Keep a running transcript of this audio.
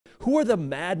Who are the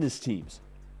madness teams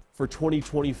for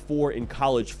 2024 in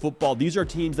college football? These are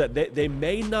teams that they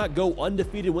may not go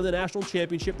undefeated, win the national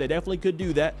championship. They definitely could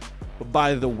do that. But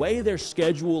by the way their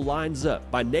schedule lines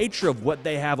up, by nature of what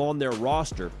they have on their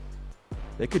roster,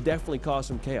 they could definitely cause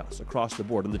some chaos across the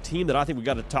board. And the team that I think we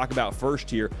got to talk about first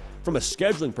here, from a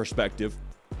scheduling perspective,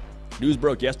 news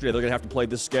broke yesterday they're going to have to play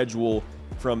this schedule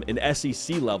from an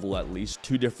SEC level at least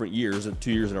 2 different years, and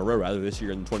 2 years in a row rather. This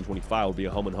year in 2025 will be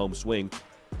a home-and-home swing.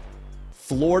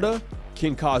 Florida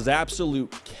can cause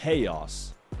absolute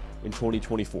chaos in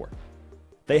 2024.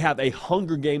 They have a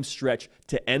Hunger Games stretch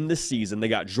to end the season. They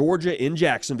got Georgia in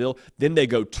Jacksonville, then they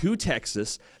go to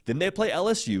Texas, then they play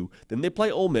LSU, then they play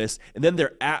Ole Miss, and then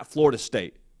they're at Florida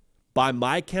State. By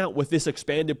my count, with this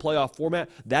expanded playoff format,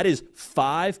 that is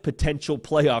 5 potential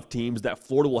playoff teams that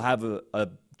Florida will have a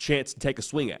chance to take a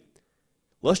swing at.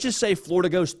 Let's just say Florida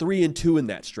goes 3-2 in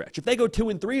that stretch. If they go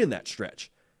 2-3 in that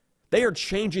stretch, they are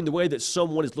changing the way that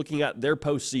someone is looking at their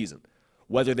postseason.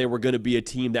 Whether they were going to be a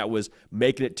team that was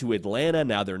making it to Atlanta,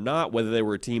 now they're not. Whether they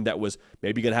were a team that was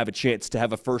maybe going to have a chance to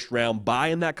have a first-round bye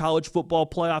in that college football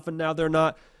playoff, and now they're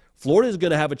not. Florida is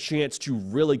going to have a chance to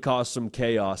really cause some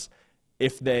chaos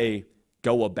if they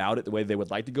go about it the way they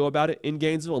would like to go about it in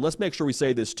Gainesville. And let's make sure we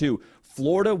say this too.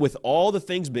 Florida, with all the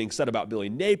things being said about Billy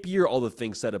Napier, all the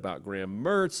things said about Graham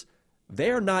Mertz, they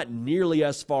are not nearly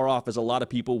as far off as a lot of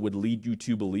people would lead you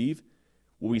to believe.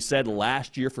 What we said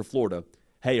last year for Florida,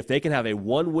 hey, if they can have a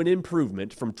 1-win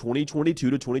improvement from 2022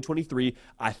 to 2023,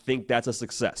 I think that's a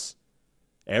success.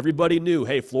 Everybody knew,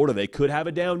 hey, Florida, they could have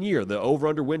a down year. The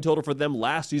over-under win total for them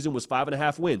last season was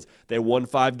 5.5 wins. They won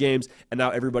 5 games, and now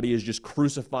everybody is just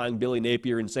crucifying Billy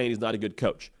Napier and saying he's not a good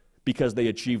coach because they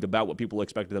achieved about what people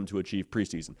expected them to achieve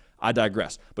preseason. I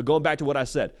digress. But going back to what I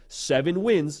said, 7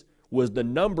 wins was the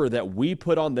number that we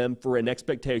put on them for an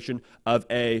expectation of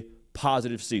a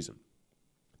positive season.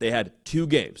 They had 2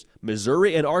 games,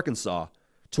 Missouri and Arkansas,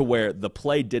 to where the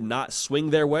play did not swing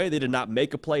their way. They did not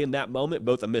make a play in that moment,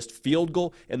 both a missed field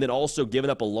goal and then also giving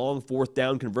up a long 4th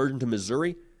down conversion to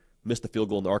Missouri. Missed the field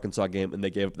goal in the Arkansas game, and they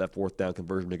gave up that 4th down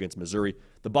conversion against Missouri.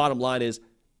 The bottom line is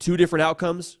 2 different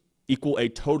outcomes equal a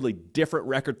totally different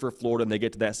record for Florida, and they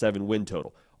get to that 7-win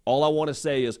total. All I want to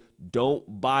say is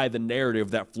don't buy the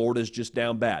narrative that Florida's just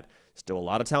down bad. Still a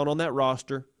lot of talent on that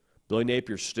roster. Billy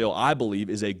Napier still, I believe,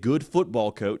 is a good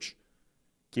football coach.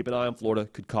 Keep an eye on Florida.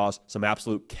 Could cause some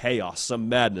absolute chaos, some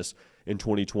madness in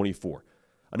 2024.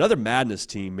 Another madness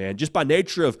team, man, just by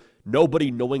nature of nobody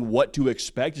knowing what to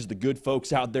expect, is the good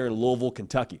folks out there in Louisville,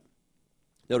 Kentucky.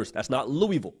 Notice, that's not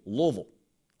Louisville, Louisville,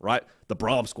 right? The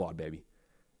Brom squad, baby.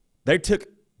 They took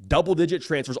double-digit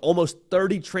transfers, almost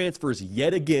 30 transfers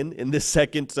yet again in this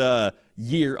second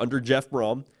year under Jeff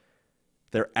Brom.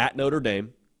 They're at Notre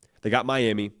Dame. They got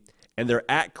Miami. And they're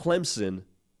at Clemson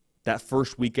that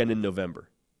first weekend in November.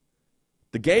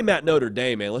 The game at Notre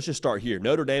Dame, man, let's just start here.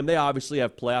 Notre Dame, they obviously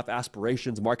have playoff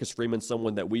aspirations. Marcus Freeman,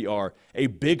 someone that we are a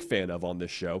big fan of on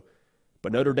this show.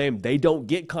 But Notre Dame, they don't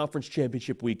get conference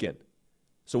championship weekend.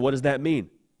 So what does that mean?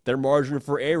 Their margin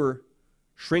for error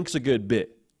shrinks a good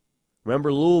bit.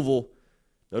 Remember Louisville,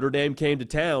 Notre Dame came to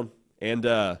town, and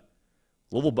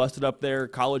Louisville busted up their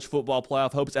college football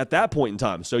playoff hopes at that point in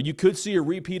time. So you could see a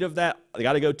repeat of that. They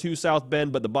got to go to South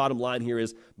Bend, but the bottom line here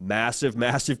is massive,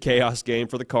 massive chaos game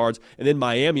for the Cards. And then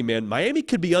Miami, man, Miami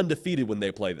could be undefeated when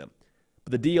they play them.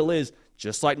 But the deal is,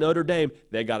 just like Notre Dame,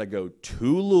 they got to go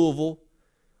to Louisville.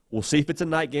 We'll see if it's a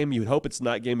night game. You'd hope it's a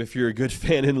night game if you're a good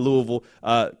fan in Louisville.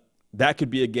 That could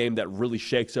be a game that really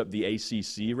shakes up the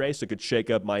ACC race. It could shake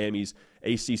up Miami's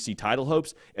ACC title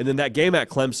hopes. And then that game at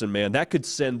Clemson, man, that could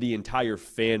send the entire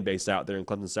fan base out there in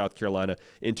Clemson, South Carolina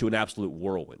into an absolute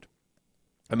whirlwind.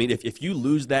 I mean, if you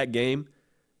lose that game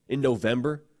in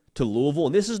November to Louisville,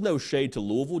 and this is no shade to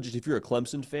Louisville, just if you're a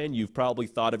Clemson fan, you've probably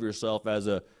thought of yourself as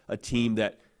a team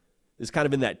that is kind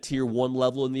of in that tier 1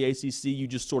 level in the ACC. You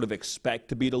just sort of expect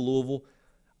to beat a Louisville.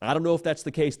 I don't know if that's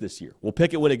the case this year. We'll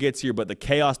pick it when it gets here, but the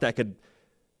chaos that could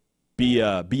be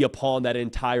upon that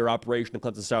entire operation in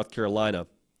Clemson, South Carolina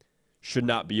should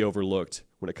not be overlooked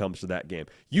when it comes to that game.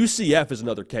 UCF is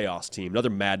another chaos team,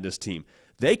 another madness team.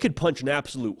 They could punch an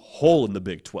absolute hole in the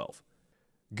Big 12.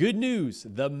 Good news,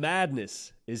 the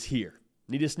madness is here.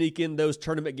 Need to sneak in those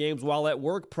tournament games while at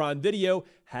work? Prime Video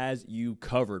has you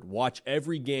covered. Watch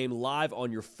every game live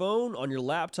on your phone, on your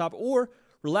laptop, or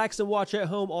relax and watch at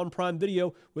home on Prime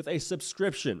Video with a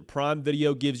subscription. Prime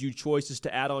Video gives you choices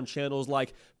to add on channels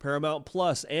like Paramount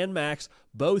Plus and Max,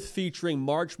 both featuring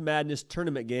March Madness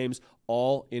tournament games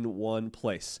all in one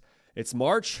place. It's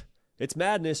March, it's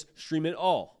madness, stream it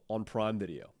all on Prime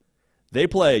Video. They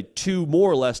play two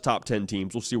more or less top 10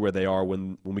 teams. We'll see where they are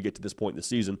when we get to this point in the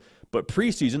season. But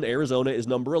preseason, Arizona is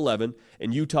number 11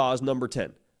 and Utah is number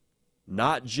 10.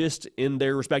 Not just in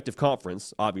their respective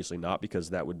conference, obviously not, because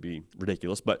that would be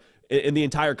ridiculous, but in the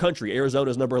entire country,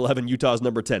 Arizona is number 11, Utah is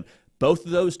number 10. Both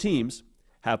of those teams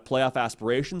have playoff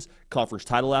aspirations, conference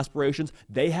title aspirations.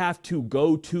 They have to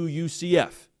go to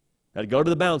UCF, got to go to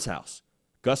the bounce house,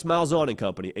 Gus Malzahn and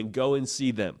company, and go and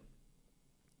see them.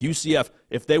 UCF,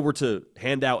 if they were to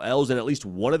hand out L's in at least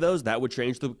one of those, that would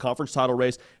change the conference title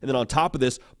race. And then on top of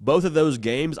this, both of those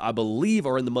games, I believe,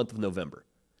 are in the month of November.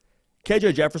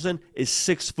 KJ Jefferson is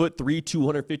 6'3",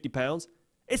 250 pounds.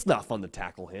 It's not fun to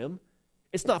tackle him.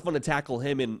 It's not fun to tackle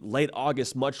him in late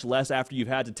August, much less after you've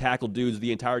had to tackle dudes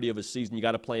the entirety of a season. You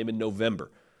got to play him in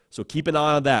November. So keep an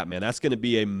eye on that, man. That's going to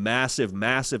be a massive,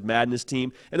 massive madness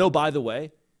team. And oh, by the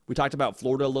way, we talked about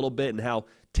Florida a little bit and how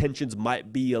tensions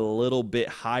might be a little bit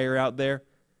higher out there.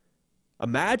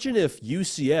 Imagine if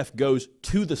UCF goes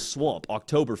to the Swamp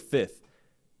October 5th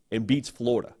and beats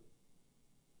Florida.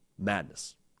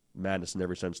 Madness. Madness in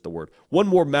every sense of the word. One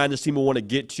more madness team I want to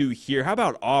get to here. How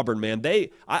about Auburn, man?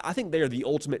 I think they are the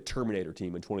ultimate Terminator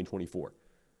team in 2024.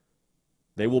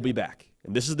 They will be back.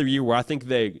 And this is the year where I think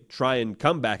they try and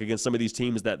come back against some of these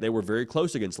teams that they were very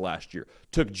close against last year.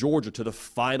 Took Georgia to the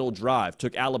final drive.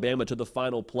 Took Alabama to the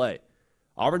final play.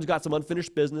 Auburn's got some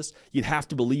unfinished business. You'd have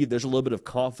to believe there's a little bit of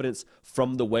confidence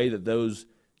from the way that those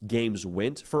games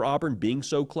went for Auburn being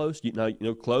so close.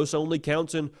 Close only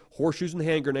counts in horseshoes and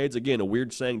hand grenades. Again, a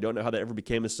weird saying. Don't know how that ever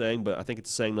became a saying, but I think it's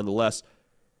a saying nonetheless.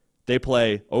 They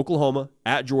play Oklahoma,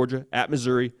 at Georgia, at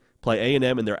Missouri, play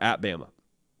A&M, and they're at Bama.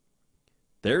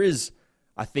 There is,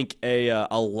 I think, a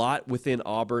lot within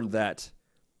Auburn that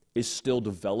is still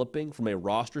developing from a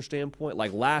roster standpoint.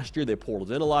 Like last year, they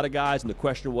portaled in a lot of guys, and the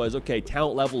question was, okay,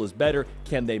 talent level is better.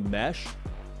 Can they mesh?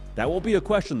 That won't be a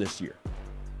question this year.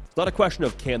 It's not a question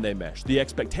of can they mesh. The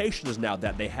expectation is now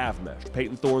that they have meshed.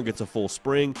 Peyton Thorne gets a full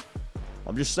spring.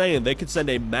 I'm just saying they could send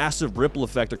a massive ripple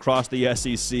effect across the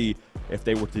SEC if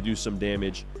they were to do some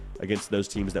damage against those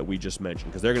teams that we just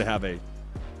mentioned, because they're going to have a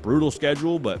brutal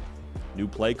schedule, but new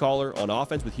play caller on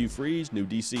offense with Hugh Freeze, new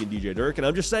DC and DJ Durkin.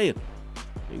 I'm just saying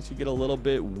things could get a little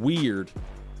bit weird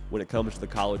when it comes to the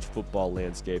college football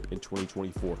landscape in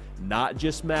 2024. Not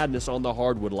just madness on the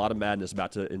hardwood, a lot of madness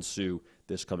about to ensue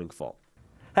this coming fall.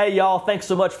 Hey y'all, thanks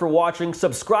so much for watching.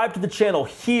 Subscribe to the channel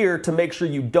here to make sure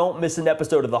you don't miss an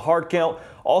episode of The Hard Count.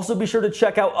 Also be sure to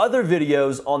check out other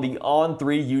videos on the On3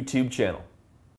 YouTube channel.